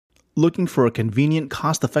Looking for a convenient,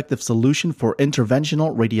 cost-effective solution for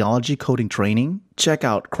interventional radiology coding training? Check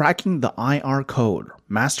out Cracking the IR Code,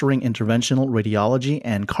 Mastering Interventional Radiology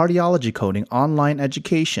and Cardiology Coding Online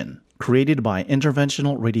Education, created by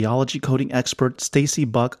interventional radiology coding expert Stacy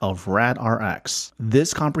Buck of RadRx.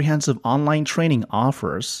 This comprehensive online training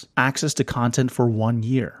offers access to content for 1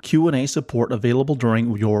 year, Q&A support available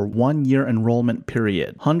during your 1-year enrollment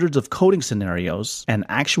period, hundreds of coding scenarios, and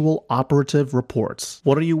actual operative reports.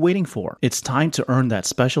 What are you waiting for? It's time to earn that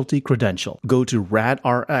specialty credential. Go to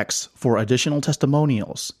RadRx for additional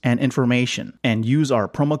testimonials and information, and use our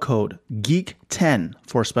promo code GEEK10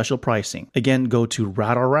 for special pricing. Again, go to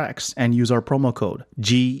RadRx and use our promo code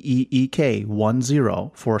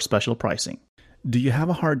GEEK10 for special pricing. Do you have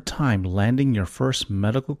a hard time landing your first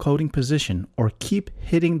medical coding position, or keep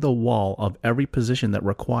hitting the wall of every position that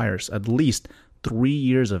requires at least 3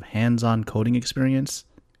 years of hands-on coding experience?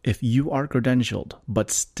 If you are credentialed but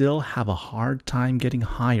still have a hard time getting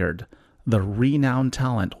hired, the Renowned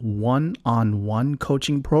Talent one-on-one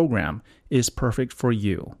coaching program is perfect for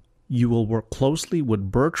you. You will work closely with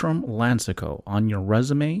Bertram Lancico on your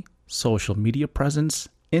resume, social media presence,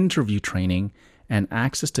 interview training, and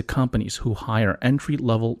access to companies who hire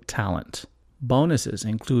entry-level talent. Bonuses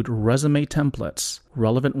include resume templates,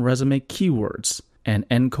 relevant resume keywords, and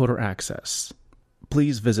encoder access.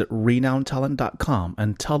 Please visit renownedtalent.com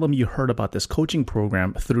and tell them you heard about this coaching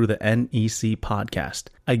program through the NEC podcast.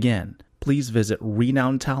 Again, please visit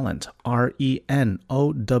Renowned Talent,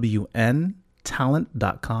 RENOWN,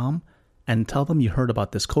 talent.com, and tell them you heard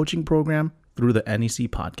about this coaching program through the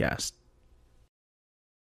NEC podcast.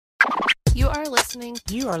 You are listening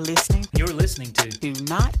to You're listening to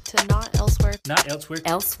Not Elsewhere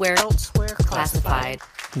Classified.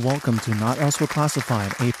 Welcome to Not Elsewhere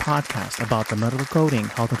Classified, a podcast about the medical coding,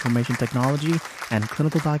 health information technology, and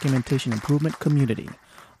clinical documentation improvement community.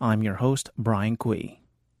 I'm your host, Brian Kui.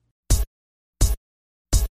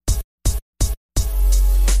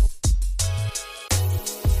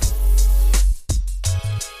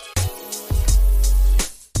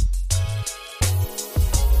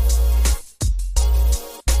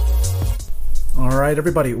 All right,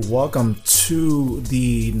 everybody, welcome to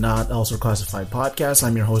the Not Elsewhere Classified podcast.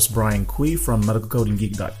 I'm your host, Brian Kui from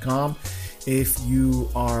medicalcodinggeek.com. If you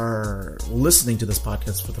are listening to this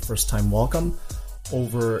podcast for the first time, welcome.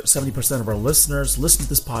 Over 70% of our listeners listen to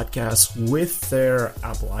this podcast with their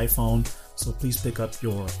Apple iPhone, so please pick up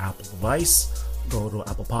your Apple device, go to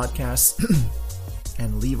Apple Podcasts,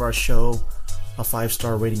 and leave our show a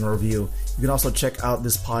 5-star rating or review. You can also check out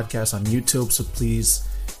this podcast on YouTube, so please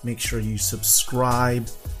make sure you subscribe,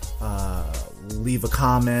 leave a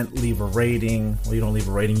comment, leave a rating. Well, you don't leave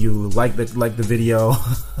a rating, you like the video,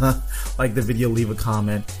 like the video, leave a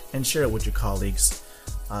comment, and share it with your colleagues.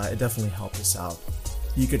 It definitely helps us out.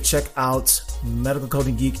 You could check out Medical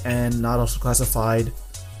Coding Geek and Not Also Classified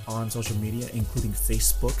on social media, including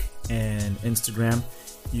Facebook and Instagram.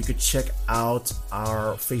 You could check out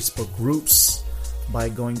our Facebook groups by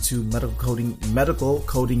going to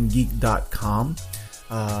medicalcodinggeek.com.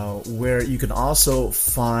 Where you can also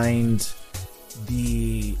find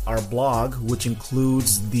our blog, which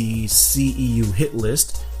includes the CEU hit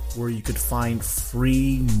list, where you could find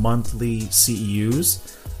free monthly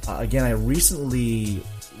CEUs. Again, I recently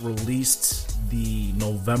released the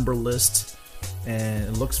November list, and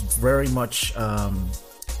it looks very much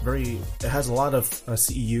it has a lot of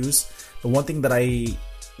CEUs. The one thing that I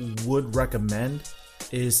would recommend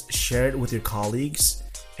is share it with your colleagues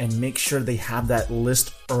and make sure they have that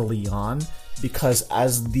list early on, because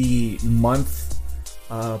as the month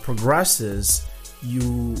progresses,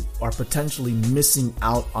 you are potentially missing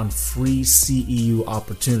out on free CEU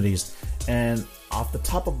opportunities. And off the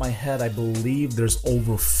top of my head, I believe there's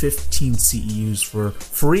over 15 CEUs for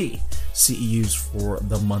free CEUs for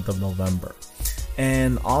the month of November.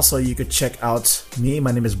 And also, you could check out me.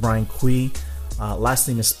 My name is Brian Kui. Last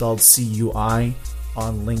name is spelled C-U-I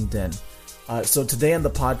on LinkedIn. So today on the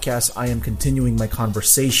podcast, I am continuing my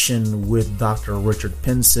conversation with Dr. Richard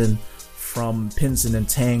Pinson from Pinson and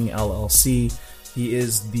Tang LLC. He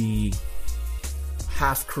is the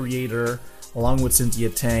half creator, along with Cynthia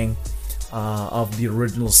Tang, of the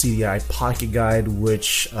original CDI Pocket Guide,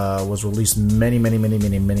 which was released many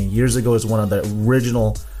years ago. It's one of the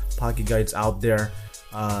original Pocket Guides out there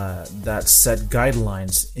that set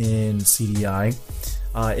guidelines in CDI.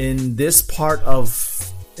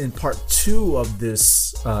 In part 2 of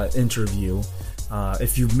this interview,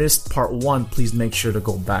 if you missed part 1, please make sure to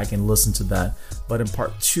go back and listen to that. But in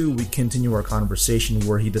part 2, we continue our conversation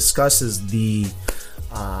where he discusses the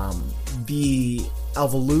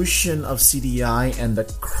evolution of CDI and the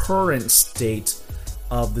current state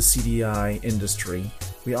of the CDI industry.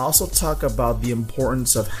 We also talk about the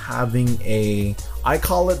importance of having I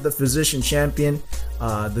call it the physician champion.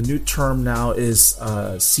 The new term now is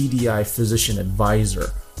CDI physician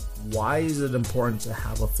advisor. Why is it important to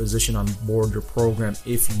have a physician on board your program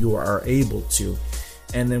if you are able to?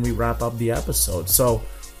 And then we wrap up the episode. So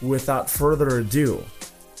without further ado,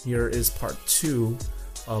 here is part 2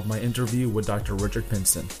 of my interview with Dr. Richard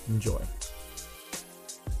Pinson. Enjoy.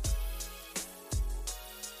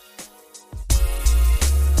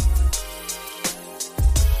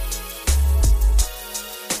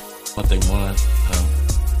 What they want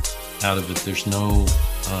out of it. There's no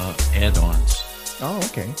add-ons. Oh,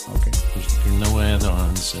 okay. There's no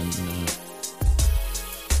add-ons, and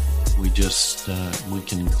we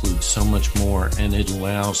can include so much more, and it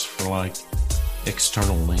allows for like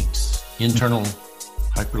external links, internal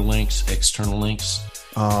hyperlinks, external links.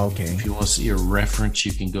 Oh, okay. If you want to see a reference,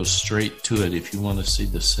 you can go straight to it. If you want to see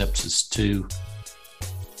the Sepsis 2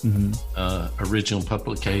 original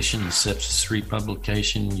publication, the Sepsis 3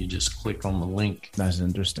 publication, you just click on the link. That's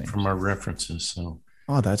interesting. From our references. So,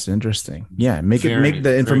 that's interesting. Yeah, make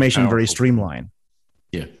the information very streamlined.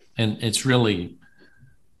 Yeah, and it's really,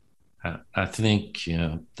 I think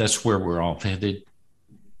that's where we're all headed.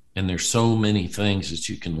 And there's so many things that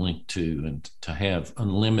you can link to, and to have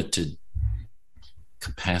unlimited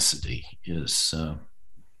capacity is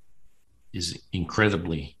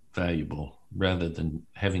incredibly valuable, rather than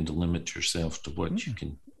having to limit yourself to what you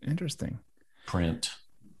can print.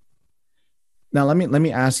 Now let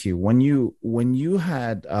me ask you, when you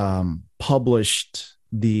had published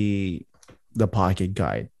the Pocket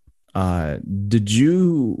Guide, did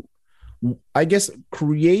you, I guess,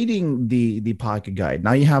 creating the Pocket Guide,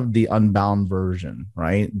 now you have the Unbound version,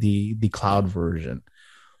 right? The cloud version.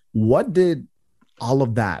 What did all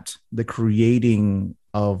of that, the creating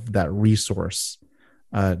of that resource,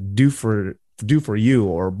 do for you,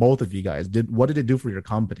 or both of you guys? What did it do for your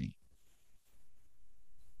company?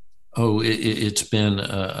 Oh, it's been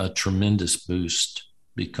a tremendous boost,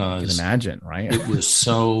 because you can imagine, right? It's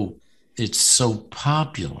so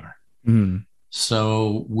popular. Mm.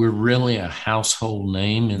 So we're really a household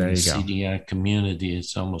name in the CDI community.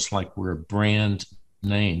 It's almost like we're a brand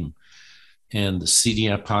name. And the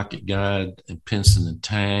CDI Pocket Guide and Pinson and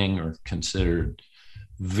Tang are considered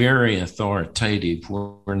very authoritative.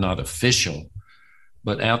 We're not official,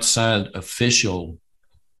 but outside official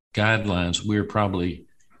guidelines, we're probably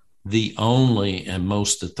the only and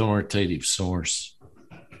most authoritative source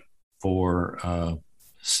for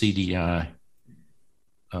CDI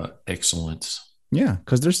excellence. Yeah,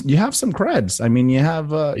 because you have some creds. I mean, you have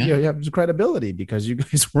credibility, because you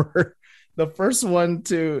guys were the first one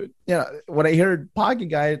to, when I heard Pocket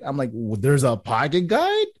Guide, I'm like, there's a Pocket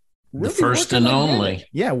Guide? Really? The first and only.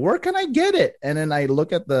 Yeah, where can I get it? And then I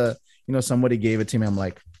look at somebody gave it to me. I'm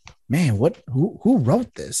like, man, who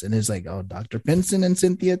wrote this? And it's like, oh, Dr. Pinson and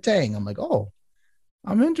Cynthia Tang. I'm like, oh,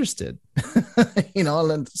 I'm interested.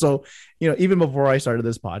 And so, even before I started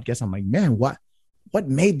this podcast, I'm like, man, what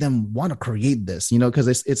made them want to create this? Because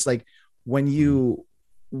it's like when you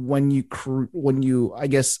I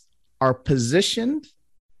guess are positioned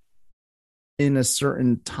in a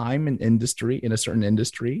certain time and industry, in a certain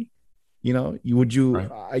industry, right.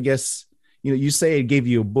 I guess, you say it gave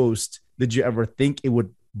you a boost. Did you ever think it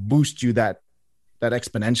would boost you that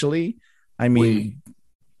exponentially? I mean, we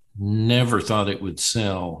never thought it would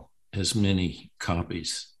sell as many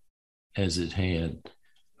copies as it had.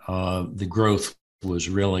 The growth was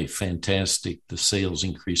really fantastic. The sales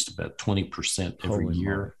increased about 20% every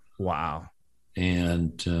year. Wow.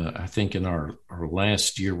 And I think in our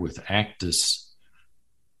last year with Actus,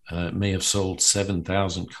 it may have sold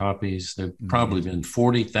 7,000 copies. There have probably been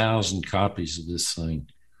 40,000 copies of this thing.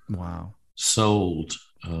 Wow. Sold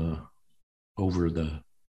over the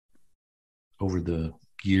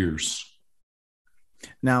years.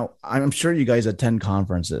 Now, I'm sure you guys attend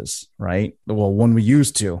conferences, right? Well, when we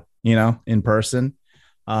used to, in person.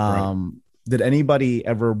 Right. Did anybody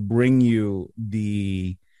ever bring you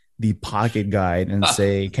the Pocket Guide and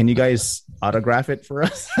say, can you guys autograph it for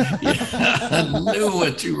us? Yeah, I knew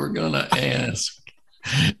what you were going to ask.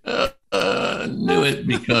 Knew it,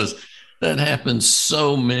 because that happens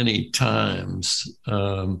so many times,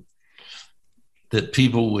 that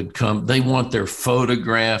people would come. They want their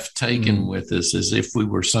photograph taken with us as if we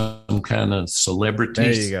were some kind of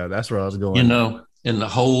celebrities. There you go. That's where I was going. And the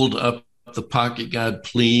hold up the Pocket Guide,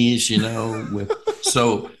 please, with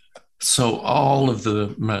so all of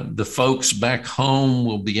the folks back home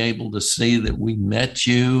will be able to see that we met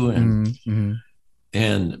you, and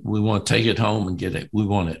and we want to take it home and get it. We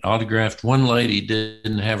want it autographed. One lady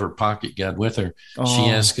didn't have her pocket guide with her. Oh. She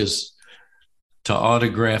asked us to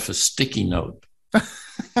autograph a sticky note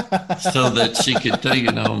so that she could take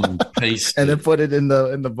it home and paste and then put it in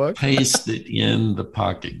the book. Paste it in the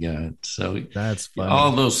pocket guide. So that's funny.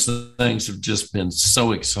 All those things have just been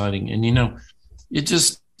so exciting. And, it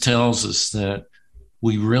just tells us that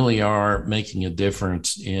we really are making a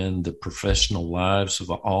difference in the professional lives of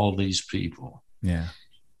all these people. Yeah.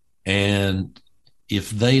 And if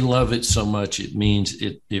they love it so much, it means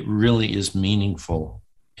it really is meaningful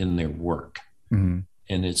in their work. Mm-hmm.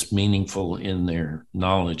 And it's meaningful in their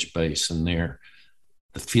knowledge base and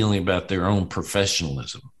the feeling about their own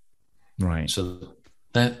professionalism. Right. So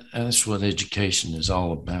that's what education is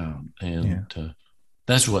all about. And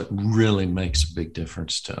that's what really makes a big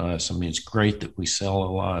difference to us. I mean, it's great that we sell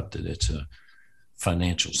a lot, that it's a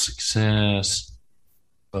financial success,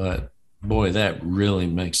 but boy, that really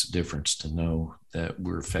makes a difference to know that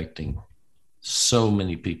we're affecting so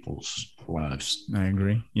many people's lives. I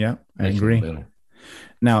agree. Yeah, I agree.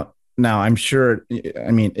 Now, I'm sure,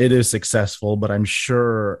 I mean, it is successful, but I'm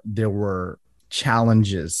sure there were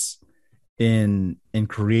challenges in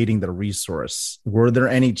creating the resource. Were there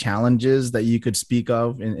any challenges that you could speak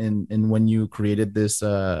of in when you created this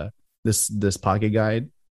pocket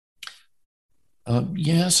guide?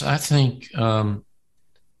 Yes, I think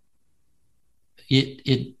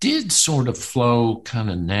it did sort of flow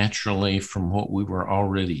kind of naturally from what we were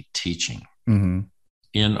already teaching. Mm-hmm.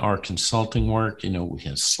 In our consulting work. We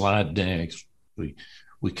had slide decks.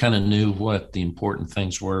 We kind of knew what the important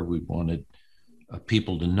things were we wanted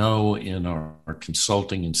people to know in our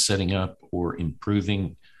consulting and setting up or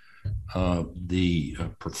improving the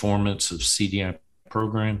performance of CDI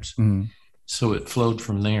programs. Mm-hmm. So it flowed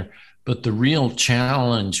from there. But the real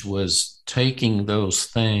challenge was taking those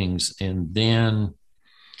things and then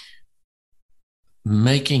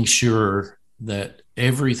making sure that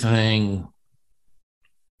everything,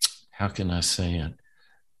 how can I say it,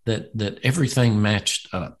 that everything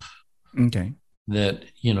matched up. Okay. That,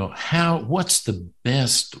 what's the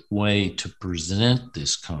best way to present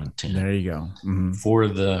this content? There you go. Mm-hmm. for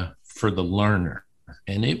the learner.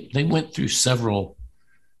 And they went through several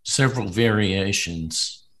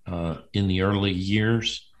variations in the early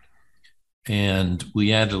years. And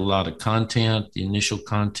we added a lot of content. The initial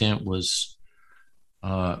content was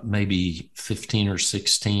maybe 15 or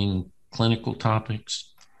 16 clinical topics.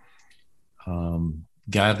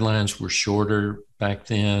 Guidelines were shorter back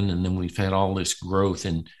then, and then we've had all this growth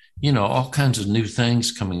and all kinds of new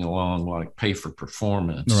things coming along, like pay for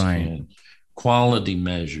performance, right, and quality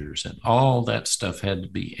measures, and all that stuff had to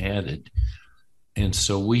be added. And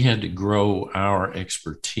so we had to grow our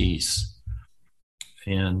expertise,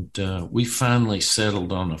 and we finally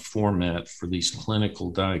settled on a format for these clinical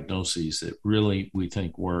diagnoses that really we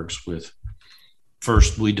think works. With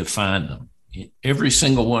first, we define them. Every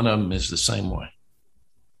single one of them is the same way.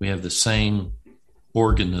 We have the same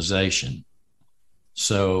organization.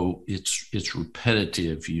 So it's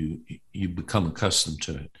repetitive. You become accustomed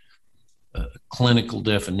to it. Clinical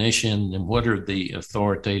definition, and what are the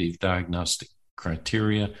authoritative diagnostic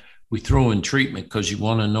criteria? We throw in treatment because you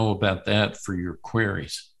want to know about that for your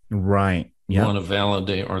queries. Right. You want to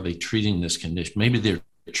validate, are they treating this condition? Maybe they're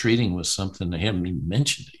treating with something they haven't even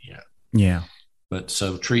mentioned it yet. Yeah. But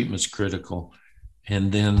so treatment's critical.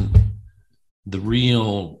 And then the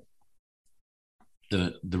real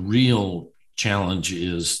challenge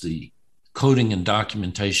is the coding and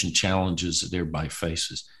documentation challenges that everybody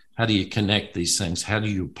faces. How do you connect these things? How do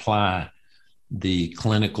you apply the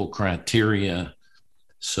clinical criteria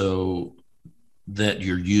so that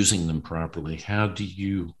you're using them properly?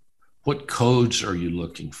 What codes are you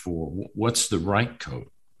looking for? What's the right code?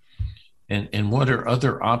 And what are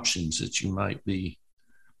other options that you might be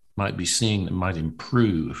seeing that might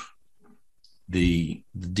improve the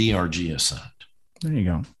DRG assigned? There you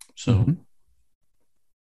go. So mm-hmm.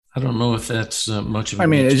 I don't know if that's much of I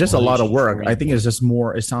mean, it's just a lot of work. I think it's just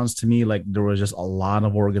more, it sounds to me like there was just a lot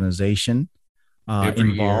of organization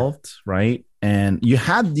involved, right? And you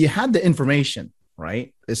had the information,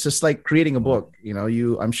 right? It's just like creating a book.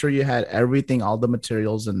 I'm sure you had everything, all the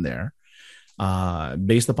materials in there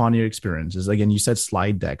based upon your experiences. Again, you said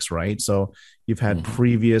slide decks, right? So you've had mm-hmm.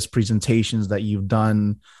 previous presentations that you've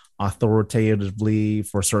done authoritatively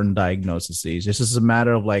for certain diagnoses. It's just a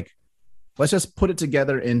matter of like, let's just put it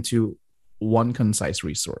together into one concise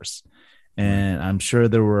resource. And I'm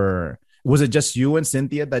sure was it just you and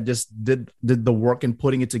Cynthia that just did the work in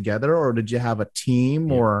putting it together, or did you have a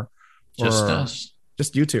team or just us?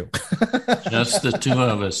 Just you two? Just the two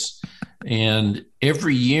of us. And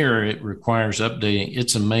every year it requires updating.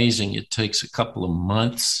 It's amazing. It takes a couple of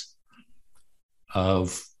months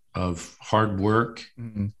of hard work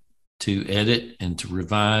to edit and to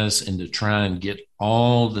revise and to try and get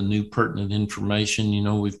all the new pertinent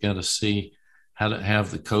information. We've got to see how to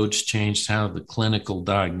have the codes changed, how the clinical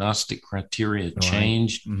diagnostic criteria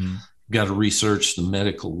changed. Mm-hmm. You've got to research the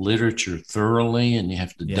medical literature thoroughly, and you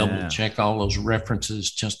have to double check all those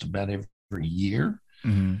references just about every year.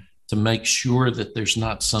 Mm-hmm. To make sure that there's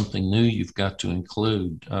not something new you've got to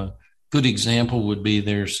include. Good example would be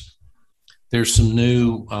there's some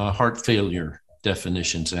new heart failure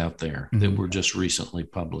definitions out there that were just recently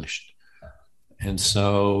published. And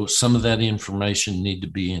so some of that information needed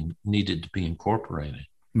to be incorporated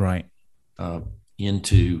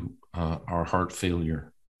into our heart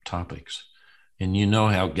failure topics. And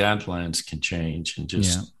how guidelines can change and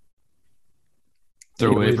just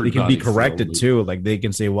they can be corrected too. Like they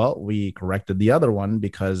can say, well, we corrected the other one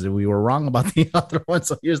because we were wrong about the other one.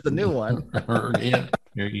 So here's the new one. Yeah,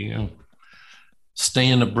 there you go.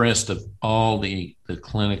 Staying abreast of all the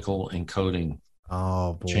clinical encoding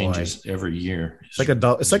changes every year. It's like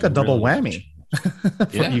a double whammy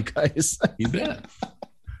for you guys. You bet.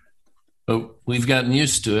 But we've gotten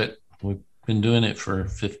used to it. We've been doing it for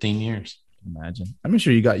 15 years. Imagine. I'm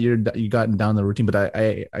sure you gotten down the routine, but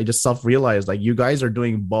I just self-realized like you guys are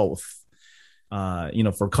doing both. For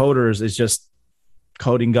coders, it's just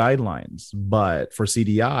coding guidelines, but for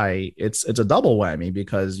CDI, it's a double whammy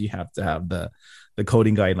because you have to have the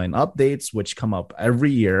coding guideline updates, which come up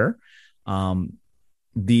every year.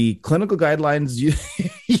 The clinical guidelines,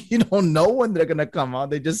 you don't know when they're gonna come out.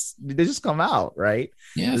 They just come out, right?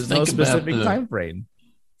 Yeah, there's no specific time frame.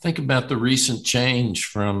 Think about the recent change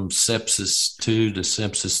from sepsis 2 to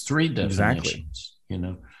sepsis 3 definitions,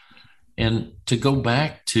 and to go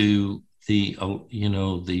back to the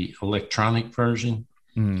electronic version,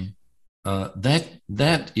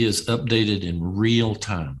 that is updated in real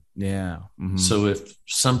time. Yeah. Mm-hmm. So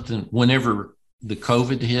whenever the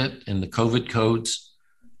COVID hit and the COVID codes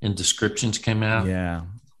and descriptions came out,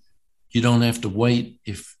 you don't have to wait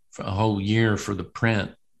for a whole year for the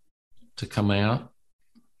print to come out.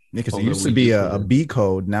 Because it used to be a B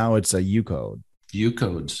code. Now it's a U code. U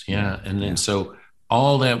codes. Yeah. And then so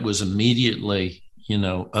all that was immediately,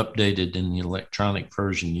 updated in the electronic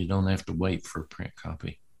version. You don't have to wait for a print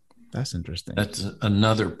copy. That's interesting. That's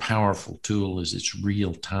another powerful tool is it's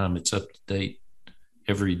real time. It's up to date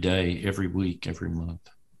every day, every week, every month.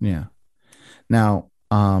 Yeah. Now,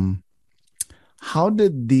 how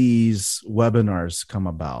did these webinars come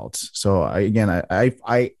about? So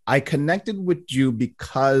I connected with you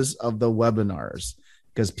because of the webinars,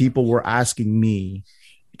 because people were asking me,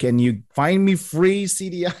 can you find me free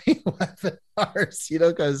CDI webinars?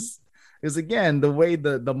 Because again, the way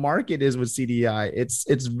the market is with CDI,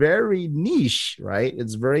 it's very niche, right?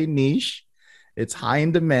 It's very niche. It's high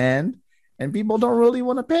in demand. And people don't really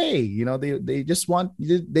want to pay, they just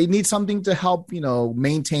they need something to help,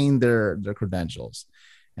 maintain their credentials.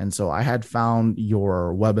 And so I had found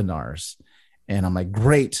your webinars and I'm like,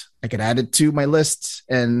 great, I could add it to my list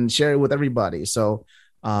and share it with everybody. So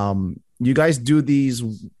you guys do these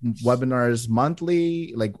webinars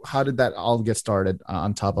monthly? Like, how did that all get started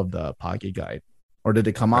on top of the Pocket Guide? Or did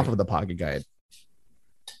it come off of the Pocket Guide?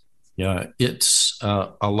 Yeah, it's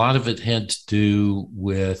a lot of it had to do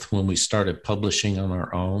with when we started publishing on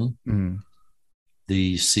our own,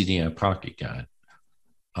 the CDI Pocket Guide.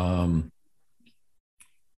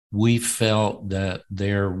 We felt that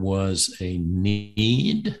there was a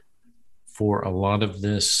need for a lot of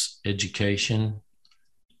this education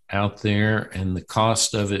out there, and the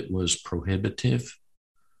cost of it was prohibitive.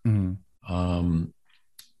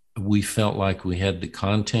 We felt like we had the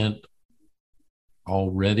content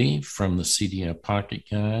already from the CDI Pocket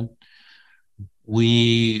Guide.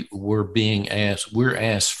 We're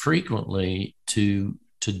asked frequently to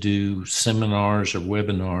do seminars or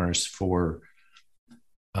webinars for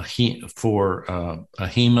AHIMA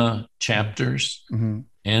chapters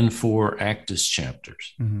and for ACDIS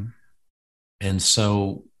chapters. And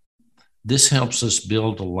so this helps us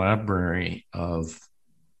build a library of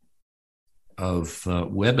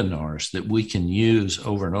webinars that we can use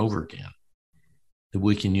over and over again, that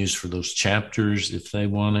we can use for those chapters if they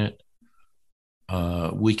want it.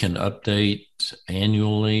 We can update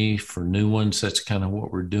annually for new ones. That's kind of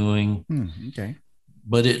what we're doing. Okay.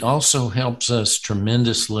 But it also helps us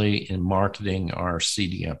tremendously in marketing our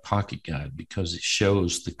CDI Pocket Guide because it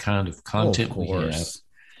shows the kind of content we have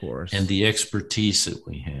and the expertise that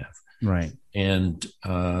we have. Right. And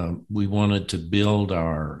we wanted to build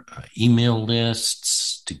our email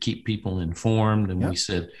lists to keep people informed. And we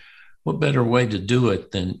said, what better way to do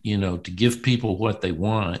it than, to give people what they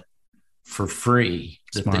want for free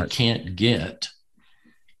that they can't get,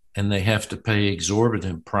 and they have to pay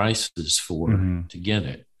exorbitant prices for to get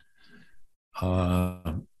it.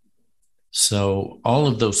 So all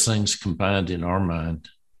of those things combined in our mind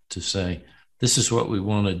to say, this is what we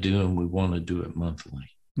want to do, and we want to do it monthly.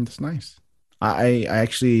 That's nice. I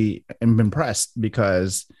actually am impressed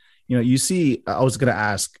because, you see, I was going to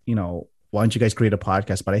ask, why don't you guys create a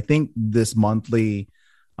podcast? But I think this monthly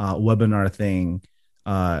webinar thing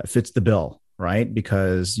fits the bill, right?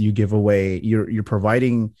 Because you give away, you're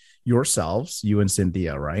providing yourselves, you and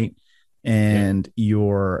Cynthia, right? And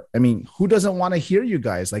who doesn't want to hear you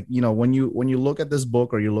guys? Like, when you look at this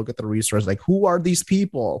book or you look at the resource, like, who are these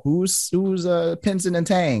people? Who's Pinson and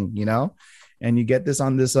Tang, and you get this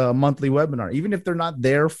on this monthly webinar, even if they're not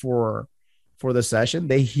there for the session,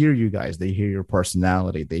 they hear you guys, they hear your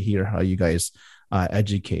personality, they hear how you guys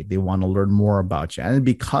educate, they want to learn more about you. And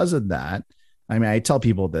because of that, I tell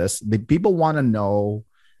people this, the people want to know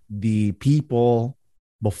the people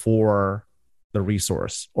before the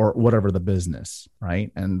resource or whatever the business, right?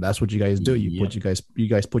 And that's what you guys do. You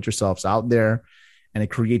guys put yourselves out there, and it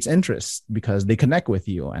creates interest because they connect with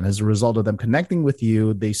you. And as a result of them connecting with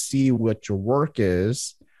you, they see what your work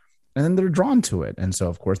is, and then they're drawn to it. And so,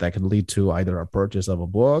 of course, that could lead to either a purchase of a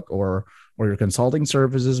book or your consulting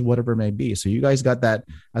services, whatever it may be. So you guys got that,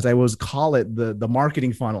 as I always call it, the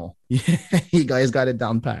marketing funnel. You guys got it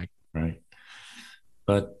down packed. Right.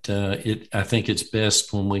 But I think it's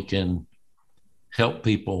best when we can help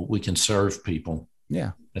people, we can serve people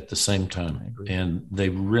at the same time. And they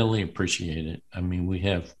really appreciate it. We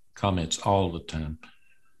have comments all the time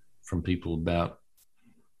from people about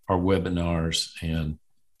our webinars and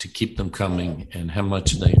to keep them coming and how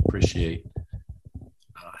much they appreciate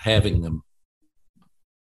having them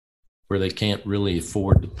where they can't really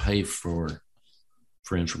afford to pay for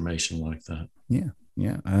information like that. Yeah.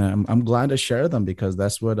 Yeah. I'm glad to share them because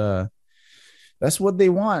that's what they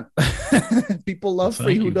want. People love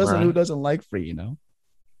free. Who doesn't like free,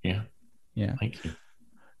 Yeah. Yeah. Thank you.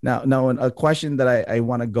 Now, a question that I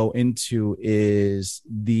want to go into is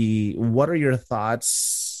what are your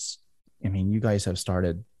thoughts? You guys have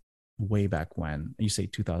started way back when. You say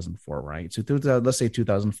 2004, right? So let's say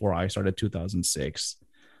 2004, I started 2006.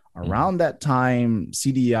 Around that time,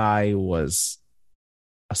 CDI was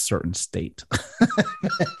a certain state.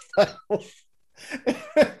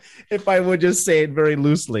 If I would just say it very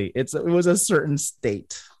loosely, it was a certain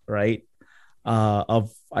state, right?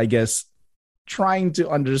 Of, I guess, trying to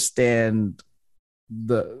understand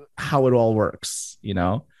how it all works,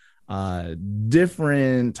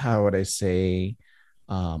 different, how would I say,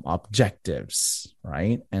 objectives,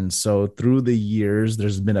 right? And so through the years,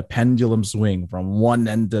 there's been a pendulum swing from one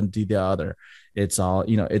end to the other. It's all,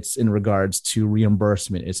 it's in regards to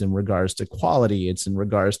reimbursement. It's in regards to quality. It's in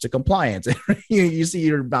regards to compliance. You see,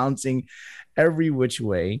 you're bouncing every which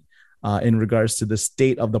way in regards to the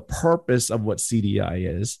state of the purpose of what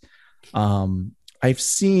CDI is. I've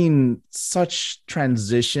seen such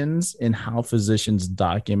transitions in how physicians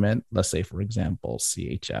document, let's say, for example,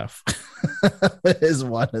 CHF is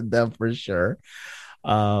one of them for sure.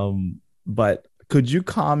 But could you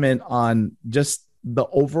comment on just the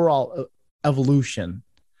overall evolution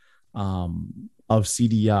of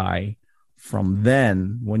CDI from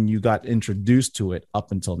then when you got introduced to it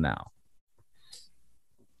up until now?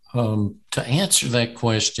 To answer that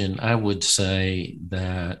question, I would say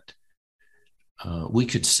that we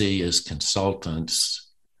could see as consultants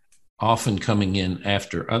often coming in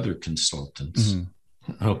after other consultants,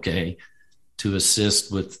 to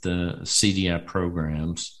assist with the CDI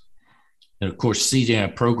programs. And of course,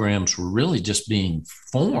 CDI programs were really just being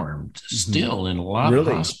formed still in a lot of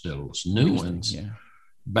hospitals, new ones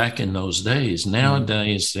back in those days.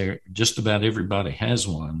 Nowadays, just about everybody has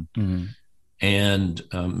one. And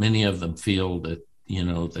many of them feel that,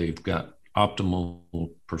 they've got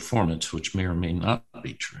optimal performance, which may or may not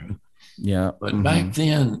be true. Yeah. But back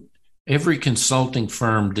then, every consulting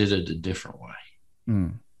firm did it a different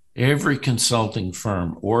way. Every consulting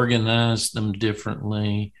firm organized them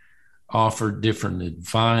differently, offered different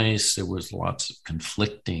advice. There was lots of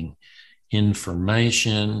conflicting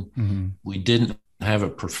information. We didn't have a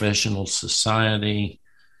professional society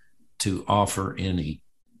to offer any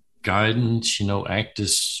guidance.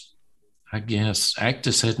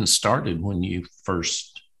 ACDIS hadn't started when you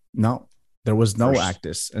first. No, there was no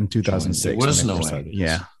ACDIS in 2006. There was no ACDIS.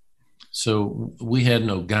 Yeah. So we had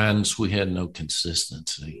no guidance. We had no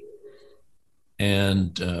consistency.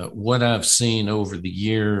 And what I've seen over the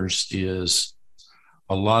years is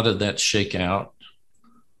a lot of that shake out.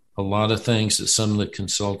 A A lot of things that some of the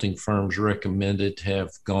consulting firms recommended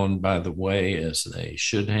have gone by the way as they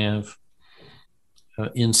should have.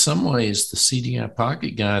 In some ways, the CDI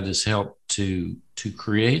Pocket Guide has helped to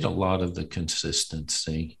create a lot of the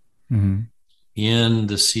consistency in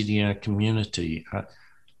the CDI community.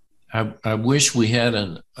 I wish we had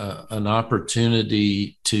an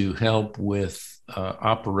opportunity to help with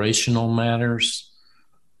operational matters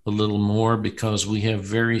a little more, because we have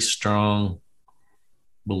very strong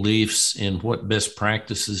beliefs in what best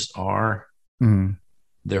practices are.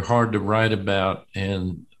 They're hard to write about,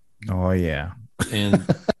 and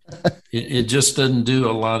it just doesn't do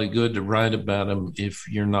a lot of good to write about them if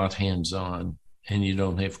you're not hands-on and you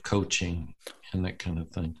don't have coaching and that kind of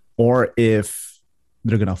thing, or if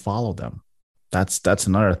they're going to follow them. That's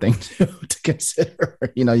another thing to consider.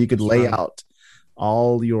 You could lay out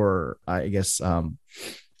all your,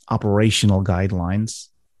 operational guidelines,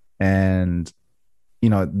 and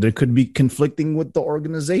there could be conflicting with the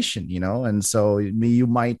organization, and so you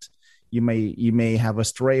may have a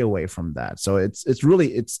stray away from that. So it's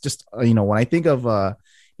just when I think of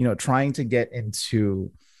trying to get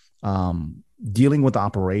into dealing with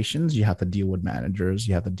operations, you have to deal with managers,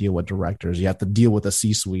 you have to deal with directors, you have to deal with a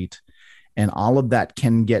C-suite, and all of that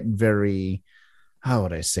can get very, how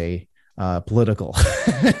would I say, political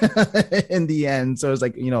in the end. So it's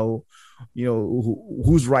like,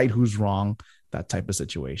 who's right, who's wrong, that type of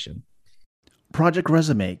situation. Project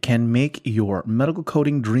Resume can make your medical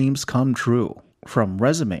coding dreams come true. From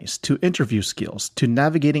resumes to interview skills to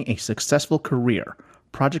navigating a successful career,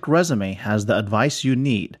 Project Resume has the advice you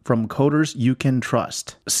need from coders you can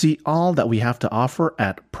trust. See all that we have to offer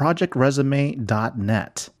at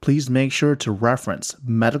projectresume.net. Please make sure to reference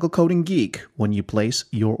Medical Coding Geek when you place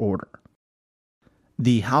your order.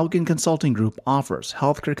 The Haugen Consulting Group offers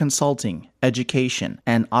healthcare consulting, education,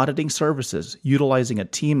 and auditing services utilizing a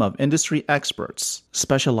team of industry experts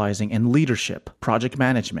specializing in leadership, project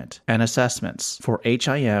management, and assessments for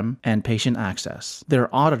HIM and patient access. Their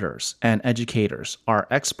auditors and educators are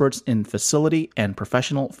experts in facility and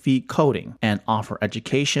professional fee coding and offer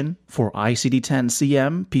education for ICD-10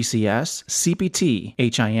 CM, PCS, CPT,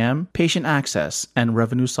 HIM, patient access, and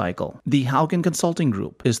revenue cycle. The Haugen Consulting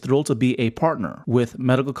Group is thrilled to be a partner with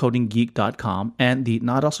MedicalCodingGeek.com and the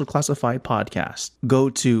Not Also Classified podcast. Go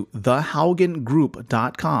to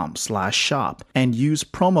thehaugengroup.com/shop and use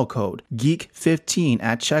promo code GEEK15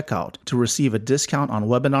 at checkout to receive a discount on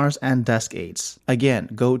webinars and desk aids. Again,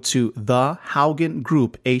 go to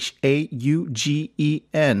thehaugengroup,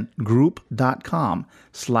 HAUGEN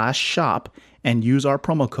group.com/shop and use our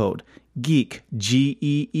promo code GEEK,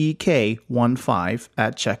 GEEK15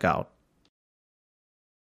 at checkout.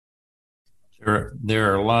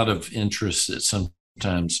 There are a lot of interests that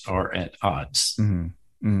sometimes are at odds.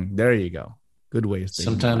 There you go. Good way of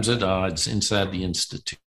thinking. Sometimes at odds inside the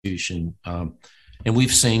institution. And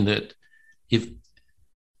we've seen that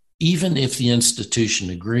even if the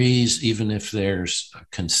institution agrees, even if there's a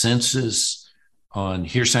consensus on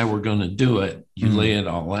here's how we're going to do it, you lay it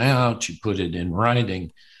all out, you put it in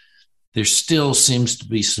writing, there still seems to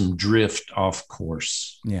be some drift off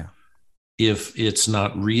course. Yeah. If it's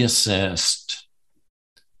not reassessed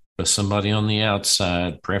by somebody on the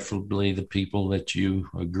outside, preferably the people that you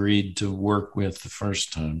agreed to work with the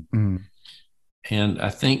first time. And I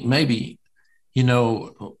think maybe,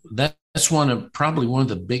 that's probably one of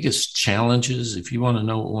the biggest challenges. If you want to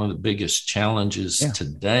know what one of the biggest challenges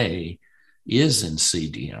today is in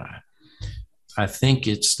CDI, I think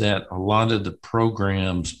it's that a lot of the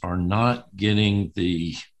programs are not getting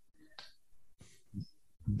the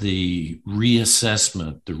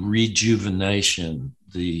reassessment, the rejuvenation,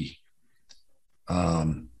 the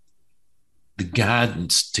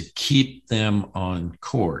guidance to keep them on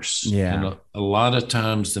course. Yeah. And a lot of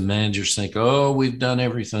times the managers think, oh, we've done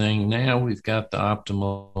everything. Now we've got the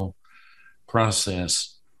optimal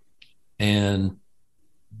process. And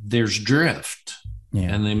there's drift.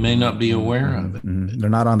 Yeah. And they may not be aware of it. They're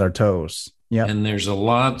not on their toes. Yeah. And there's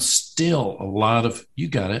still a lot of, you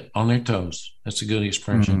got it, on their toes. That's a good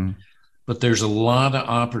expression. But there's a lot of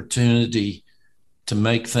opportunity to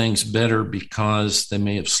make things better because they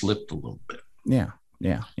may have slipped a little bit. Yeah.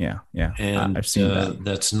 And I've seen that.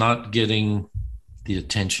 That's not getting the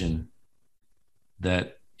attention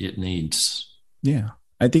that it needs. Yeah.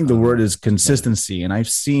 I think the word is consistency. And I've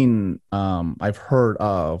heard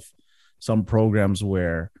of some programs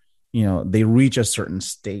where, they reach a certain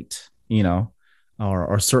state,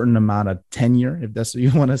 or a certain amount of tenure, if that's what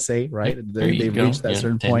you want to say, right? They've reached that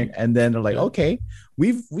certain point, and then they're like, okay,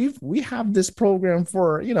 we have this program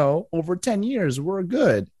for, over 10 years. We're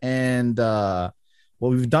good. And what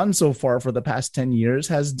we've done so far for the past 10 years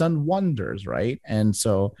has done wonders, right? And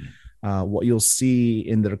so what you'll see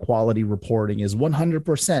in their quality reporting is 100%,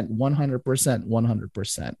 100%,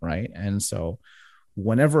 100%, right? And so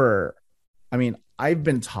whenever, I mean, I've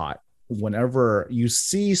been taught whenever you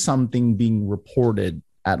see something being reported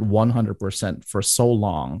at 100% for so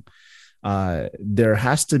long, there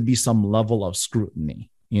has to be some level of scrutiny,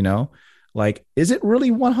 you know? Like, is it really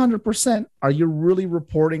 100%? Are you really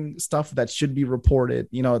reporting stuff that should be reported?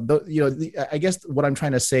 I guess what I'm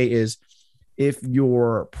trying to say is, if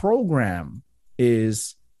your program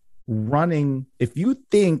is running, if you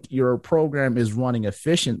think your program is running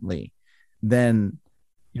efficiently, then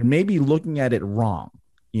you're maybe looking at it wrong.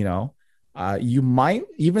 You might,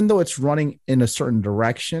 even though it's running in a certain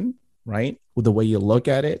direction, right, with the way you look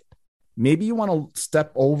at it, maybe you want to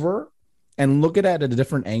step over and look at it at a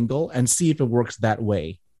different angle and see if it works that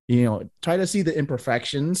way. Try to see the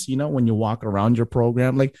imperfections, when you walk around your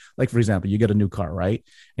program, like for example, you get a new car, right?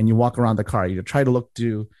 And you walk around the car, you try to look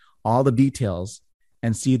through all the details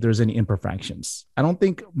and see if there's any imperfections. I don't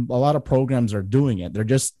think a lot of programs are doing it. They're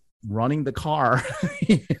just running the car,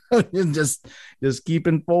 just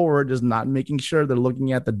keeping forward, just not making sure they're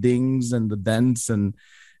looking at the dings and the dents and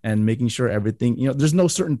making sure everything, there's no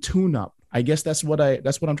certain tune up. I guess that's what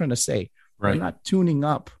I'm trying to say. Right. They're not tuning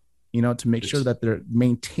up, to make sure that they're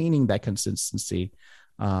maintaining that consistency,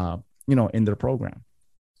 in their program.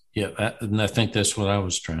 Yeah. And I think that's what I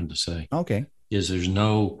was trying to say. Okay. Is there's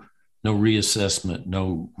no reassessment,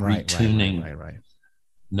 no retuning, right.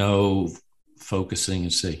 No focusing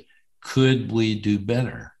and say, could we do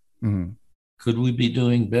better? Mm-hmm. Could we be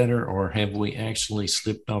doing better, or have we actually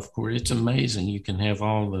slipped off course? It's amazing. You can have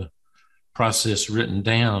all the process written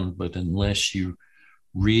down, but unless you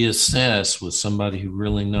reassess with somebody who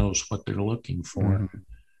really knows what they're looking for,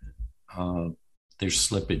 there's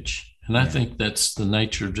slippage. And I think that's the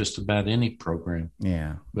nature of just about any program.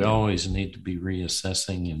 Yeah. We always need to be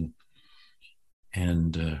reassessing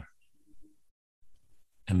and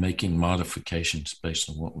making modifications based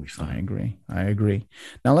on what we find. I agree.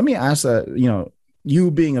 Now, let me ask,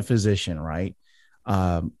 you being a physician, right?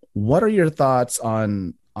 What are your thoughts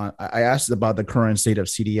on I asked about the current state of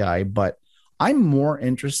CDI, but I'm more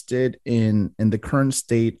interested in the current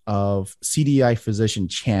state of CDI physician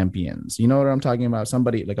champions. You know what I'm talking about?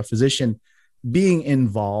 Somebody like a physician being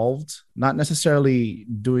involved, not necessarily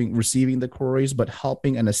receiving the queries, but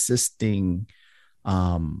helping and assisting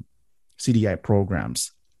CDI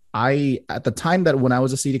programs. At the time that when I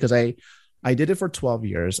was a CD, because I did it for 12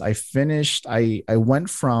 years, I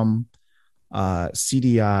went from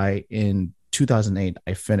CDI in 2008.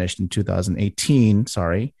 I finished in 2018,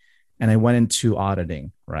 and I went into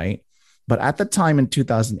auditing, right? But at the time in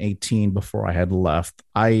 2018, before I had left,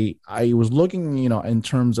 I was looking, in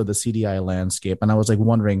terms of the CDI landscape, and I was like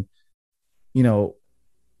wondering,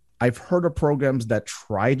 I've heard of programs that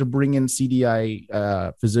try to bring in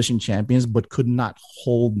CDI physician champions, but could not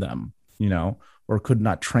hold them, or could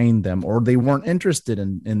not train them, or they weren't interested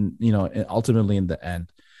in ultimately in the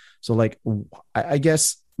end. So like, I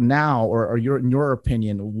guess now, or in your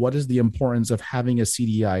opinion, what is the importance of having a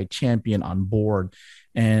CDI champion on board?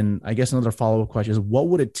 And I guess another follow-up question is, what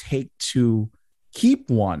would it take to keep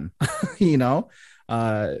one,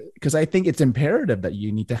 because I think it's imperative that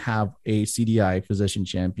you need to have a CDI physician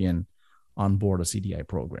champion on board a CDI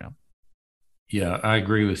program. Yeah, I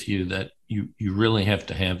agree with you that you really have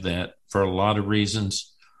to have that for a lot of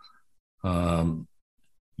reasons.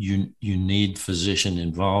 You need physician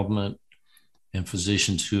involvement, and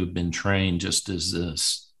physicians who have been trained, just as the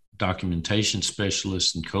documentation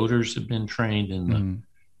specialists and coders have been trained in the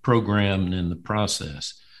program and in the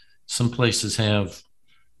process. Some places have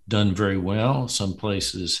done very well. Some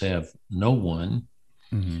places have no one.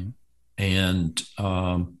 Mm-hmm. And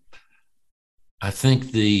I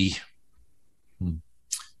think the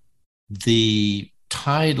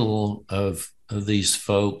title of these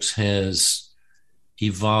folks has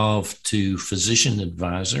evolved to physician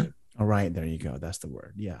advisor. All right, there you go. That's the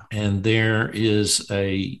word. Yeah. And there is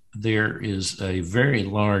a very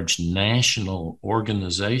large national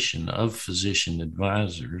organization of physician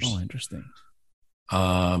advisors. Oh, interesting.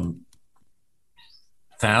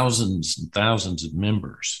 Thousands and thousands of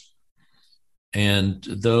members. And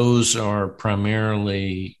those are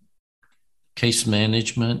primarily case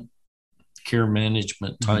management, care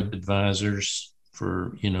management type advisors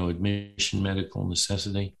for, admission, medical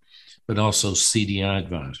necessity, but also CDI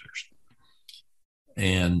advisors.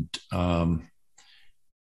 And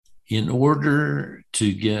in order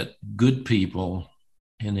to get good people,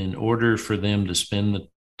 and in order for them to spend the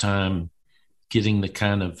time getting the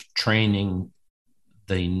kind of training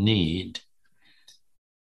they need,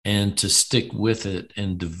 and to stick with it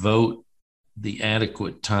and devote the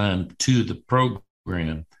adequate time to the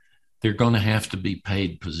program, they're going to have to be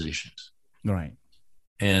paid positions. Right.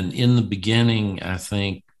 And in the beginning, I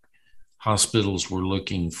think hospitals were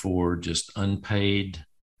looking for just unpaid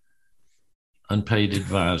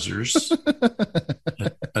advisors,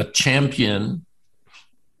 a champion,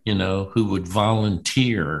 who would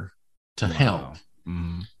volunteer to help.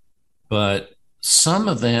 Mm-hmm. But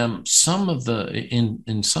in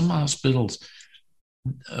some hospitals,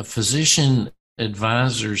 physician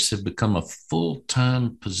advisors have become a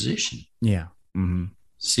full-time position. Yeah. Mm-hmm.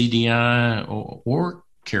 CDI or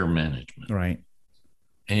care management. Right.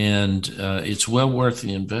 And it's well worth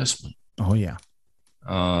the investment. Oh, yeah.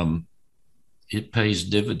 It pays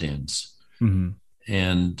dividends. Mm-hmm.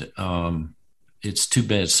 And it's too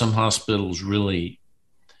bad. Some hospitals really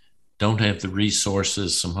don't have the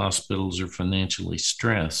resources. Some hospitals are financially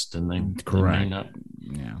stressed, and they may not.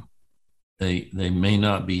 Yeah. They may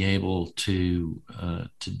not be able to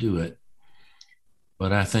do it.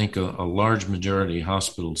 But I think a large majority of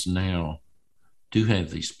hospitals now do have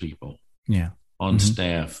these people on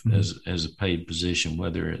staff as a paid position,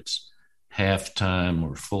 whether it's half-time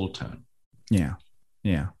or full-time. Yeah.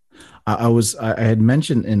 Yeah. I had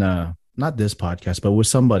mentioned in not this podcast, but with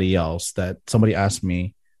somebody else, that somebody asked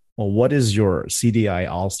me, well, what is your CDI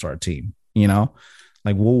all-star team?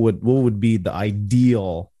 Like what would be the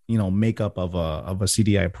ideal, makeup of a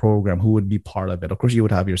CDI program? Who would be part of it? Of course, you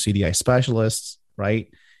would have your CDI specialists,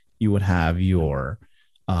 right? You would have your,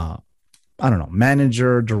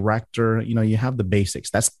 manager, director, you have the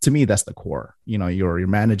basics. To me, that's the core, your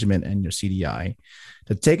management and your CDI.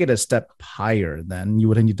 To take it a step higher, then you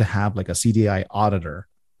would need to have like a CDI auditor,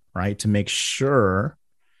 right? To make sure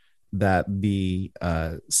that the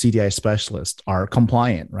CDI specialists are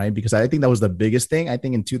compliant, right? Because I think that was the biggest thing. I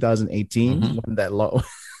think in 2018,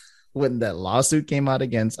 when that lawsuit came out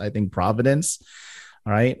against, I think, Providence,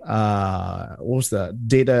 all right. What was the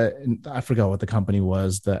data? I forgot what the company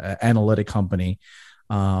was, the analytic company.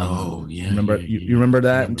 Remember, you remember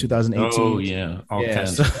that in 2018? Oh yeah. All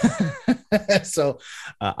kinds. So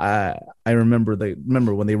I remember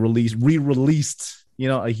when they re-released,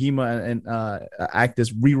 AHIMA and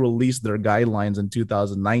ACDIS re-released their guidelines in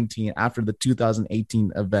 2019 after the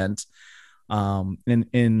 2018 event.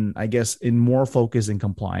 In more focus and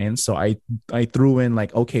compliance. So I threw in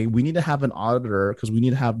like, okay, we need to have an auditor because we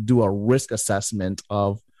need to do a risk assessment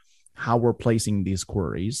of how we're placing these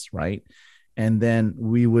queries, right? And then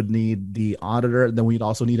we would need the auditor. Then we'd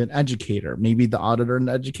also need an educator. Maybe the auditor and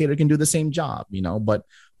the educator can do the same job, but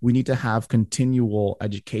we need to have continual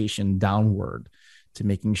education downward to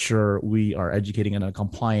making sure we are educating in a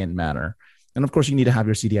compliant manner. And of course, you need to have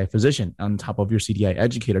your CDI physician on top of your CDI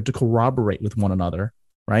educator to corroborate with one another,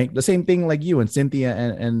 right? The same thing like you and Cynthia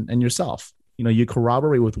and yourself. You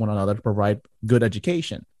corroborate with one another to provide good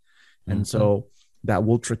education. And so that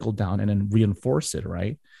will trickle down and then reinforce it,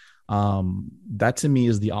 right? That to me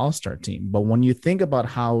is the all-star team. But when you think about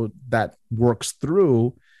how that works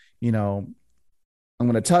through, I'm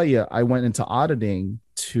going to tell you, I went into auditing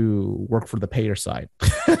to work for the payer side,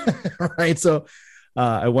 right? So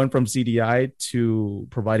I went from CDI to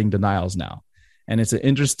providing denials now. And it's an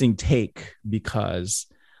interesting take because,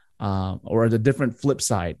 or the different flip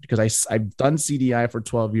side, because I've done CDI for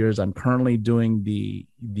 12 years. I'm currently doing the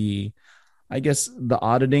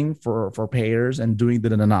auditing for payers and doing the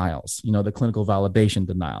denials, the clinical validation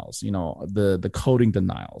denials, the coding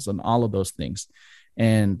denials and all of those things.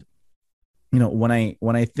 And when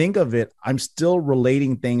I think of it, I'm still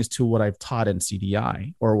relating things to what I've taught in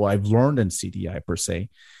CDI or what I've learned in CDI per se,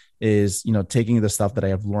 is, taking the stuff that I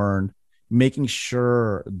have learned, making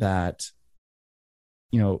sure that,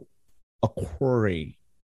 a query,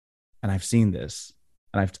 and I've seen this,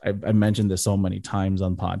 and I've mentioned this so many times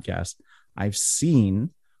on podcasts, I've seen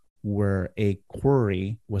where a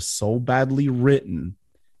query was so badly written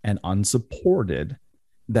and unsupported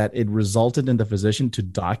that it resulted in the physician to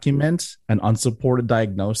document an unsupported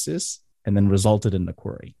diagnosis and then resulted in the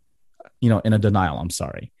query, in a denial. I'm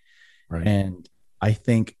sorry. Right. And I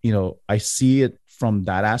think, I see it from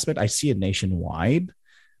that aspect. I see it nationwide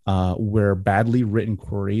where badly written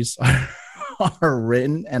queries are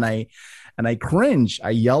written. And I cringe.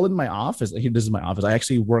 I yell in my office. Here, this is my office. I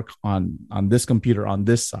actually work on this computer on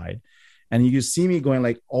this side. And you see me going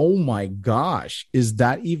like, oh my gosh, is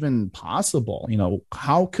that even possible?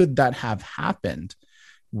 How could that have happened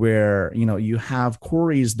where, you have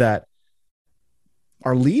queries that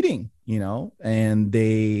are leading, and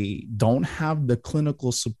they don't have the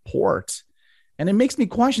clinical support And it makes me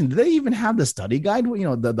question, do they even have the study guide,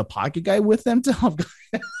 the pocket guide with them to help,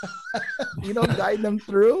 guide them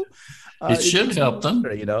through? It should help them.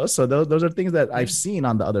 So those are things that I've seen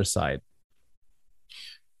on the other side.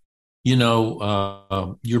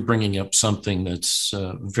 You're bringing up something that's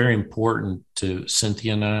very important to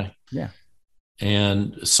Cynthia and I. Yeah.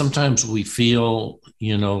 And sometimes we feel,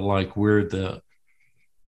 like we're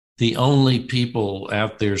the only people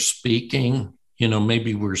out there speaking.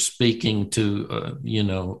 Maybe we're speaking to,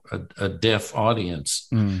 a deaf audience,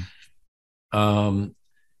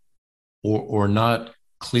 or not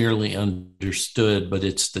clearly understood, but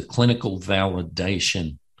it's the clinical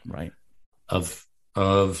validation, right, of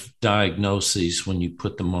diagnoses when you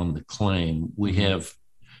put them on the claim. We have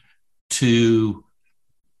two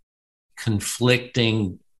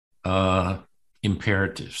conflicting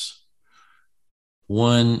imperatives.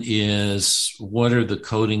 One is, what are the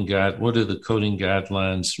coding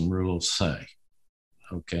guidelines and rules say,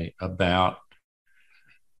 okay, about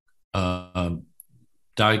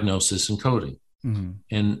diagnosis and coding?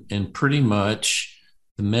 And pretty much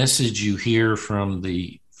the message you hear from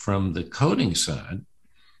the coding side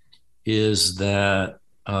is that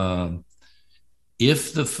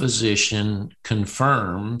if the physician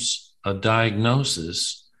confirms a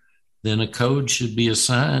diagnosis, then a code should be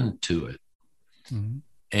assigned to it.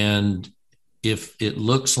 And if it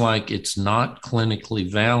looks like it's not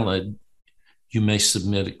clinically valid, you may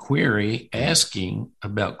submit a query asking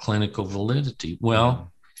about clinical validity.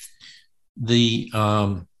 Well, the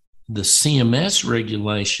CMS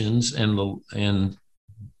regulations and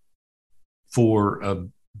for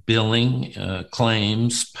billing,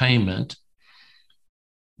 claims, payment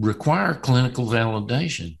require clinical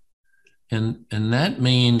validation, and that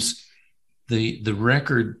means the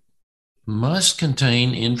record must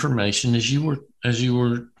contain information, as you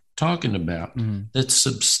were talking about, that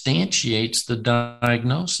substantiates the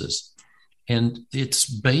diagnosis. And it's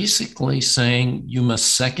basically saying you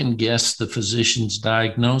must second guess the physician's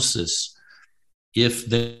diagnosis if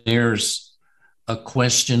there's a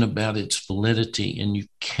question about its validity, and you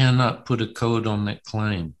cannot put a code on that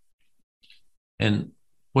claim. And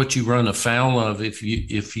what you run afoul of if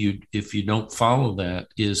you don't follow that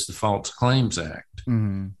is the False Claims Act.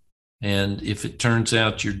 And if it turns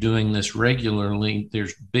out you're doing this regularly,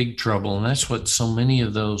 there's big trouble. And that's what so many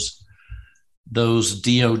of those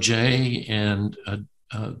DOJ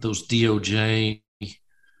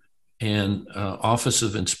and Office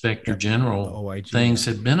of Inspector General things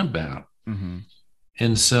have been about.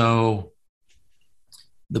 And so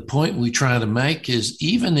the point we try to make is,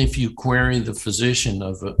 even if you query the physician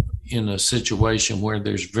in a situation where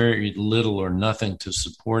there's very little or nothing to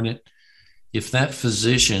support it, if that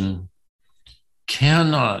physician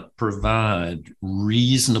cannot provide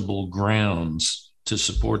reasonable grounds to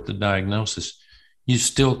support the diagnosis, you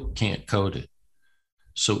still can't code it.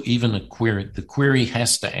 So even the query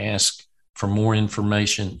has to ask for more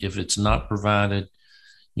information. If it's not provided,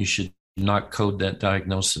 you should not code that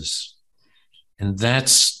diagnosis. And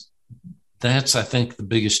that's I think the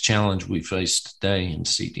biggest challenge we face today in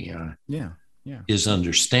CDI. Yeah. Is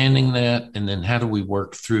understanding that, and then how do we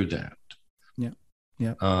work through that? Yeah.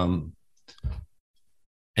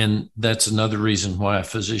 And that's another reason why a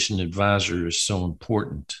physician advisor is so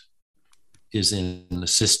important, is in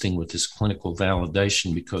assisting with this clinical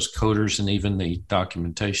validation, because coders and even the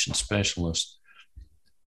documentation specialists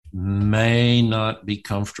may not be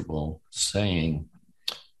comfortable saying,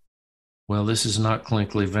 well, this is not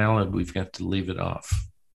clinically valid, we've got to leave it off.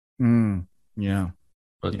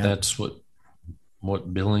 But that's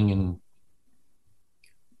what billing and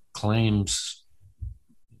claims,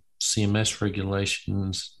 CMS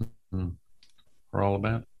regulations are all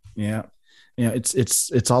about.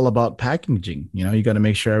 It's all about packaging. You got to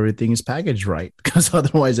make sure everything is packaged right, because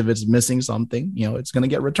otherwise, if it's missing something, it's going to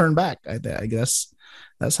get returned back. I guess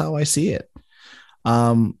that's how I see it.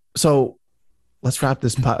 So let's wrap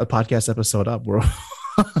this podcast episode up. We're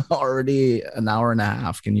already an hour and a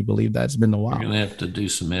half. Can you believe that? It's been a while. We're going to have to do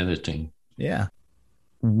some editing. Yeah.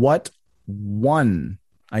 What one,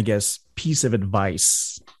 I guess, piece of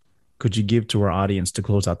advice could you give to our audience to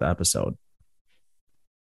close out the episode?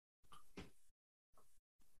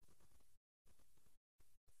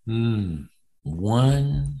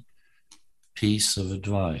 One piece of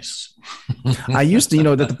advice. I used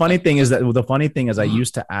to, the funny thing is I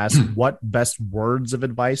used to ask, what best words of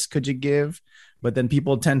advice could you give? But then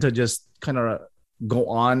people tend to just kind of go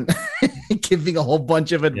on giving a whole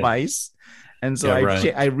bunch of advice. And so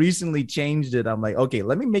I recently changed it. I'm like, okay,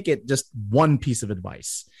 let me make it just one piece of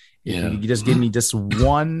advice. You just give me just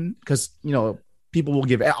one, because, people will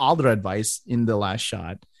give all their advice in the last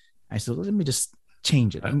shot. I said, let me just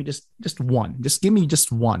change it. Let me just one. Just give me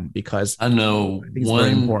just one, because I know I think it's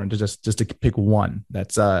very important to just to pick one.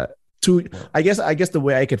 That's two. I guess the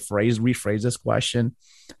way I could rephrase this question,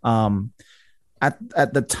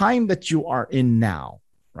 at the time that you are in now,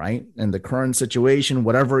 right? In the current situation,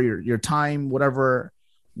 whatever your time, whatever,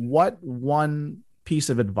 what one piece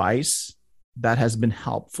of advice that has been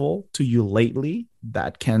helpful to you lately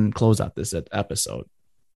that can close out this episode?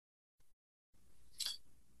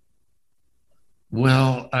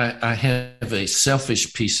 Well, I have a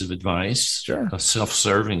selfish piece of advice, sure, a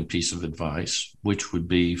self-serving piece of advice, which would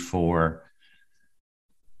be for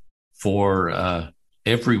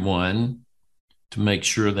everyone to make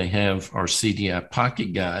sure they have our CDI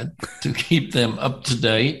Pocket Guide to keep them up to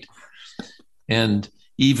date, and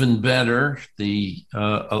even better, the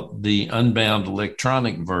unbound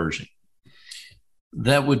electronic version.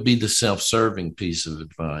 That would be the self-serving piece of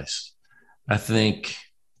advice. I think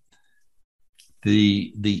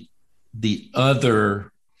the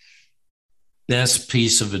other best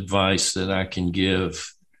piece of advice that I can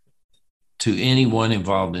give to anyone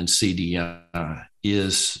involved in CDI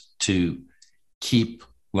is to keep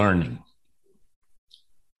learning.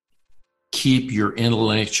 Keep your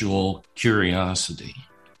intellectual curiosity.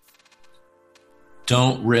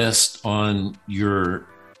 Don't rest on your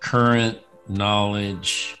current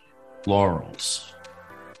knowledge laurels.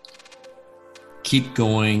 Keep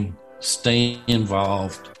going, stay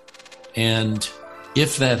involved, and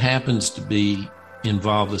if that happens to be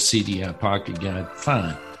involve the CDI Pocket Guide,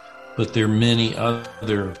 fine. But there are many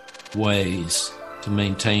other ways to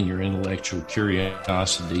maintain your intellectual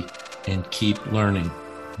curiosity and keep learning.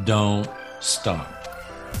 Don't stop.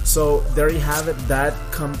 So there you have it. That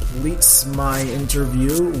completes my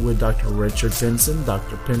interview with Dr. Richard Pinson.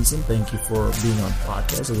 Dr. Pinson, thank you for being on the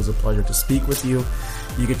podcast. It was a pleasure to speak with you.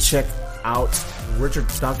 You can check out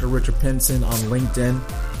Dr. Richard Pinson on LinkedIn.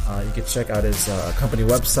 You can check out his company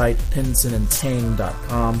website,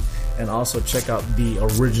 pinsonandtang.com, and also check out the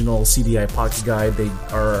original CDI Pocket Guide. They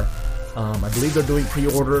are, I believe they're doing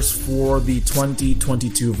pre-orders for the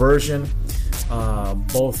 2022 version.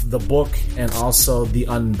 Both the book and also the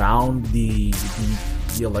Unbound, the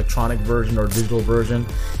electronic version or digital version.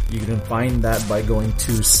 You can find that by going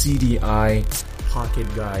to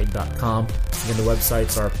cdipocketguide.com. Again, the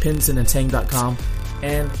websites are pinsonandtang.com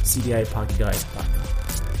and cdipocketguide.com.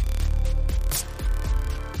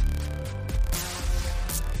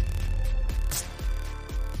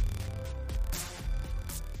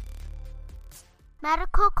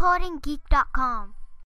 medicalcodinggeek.com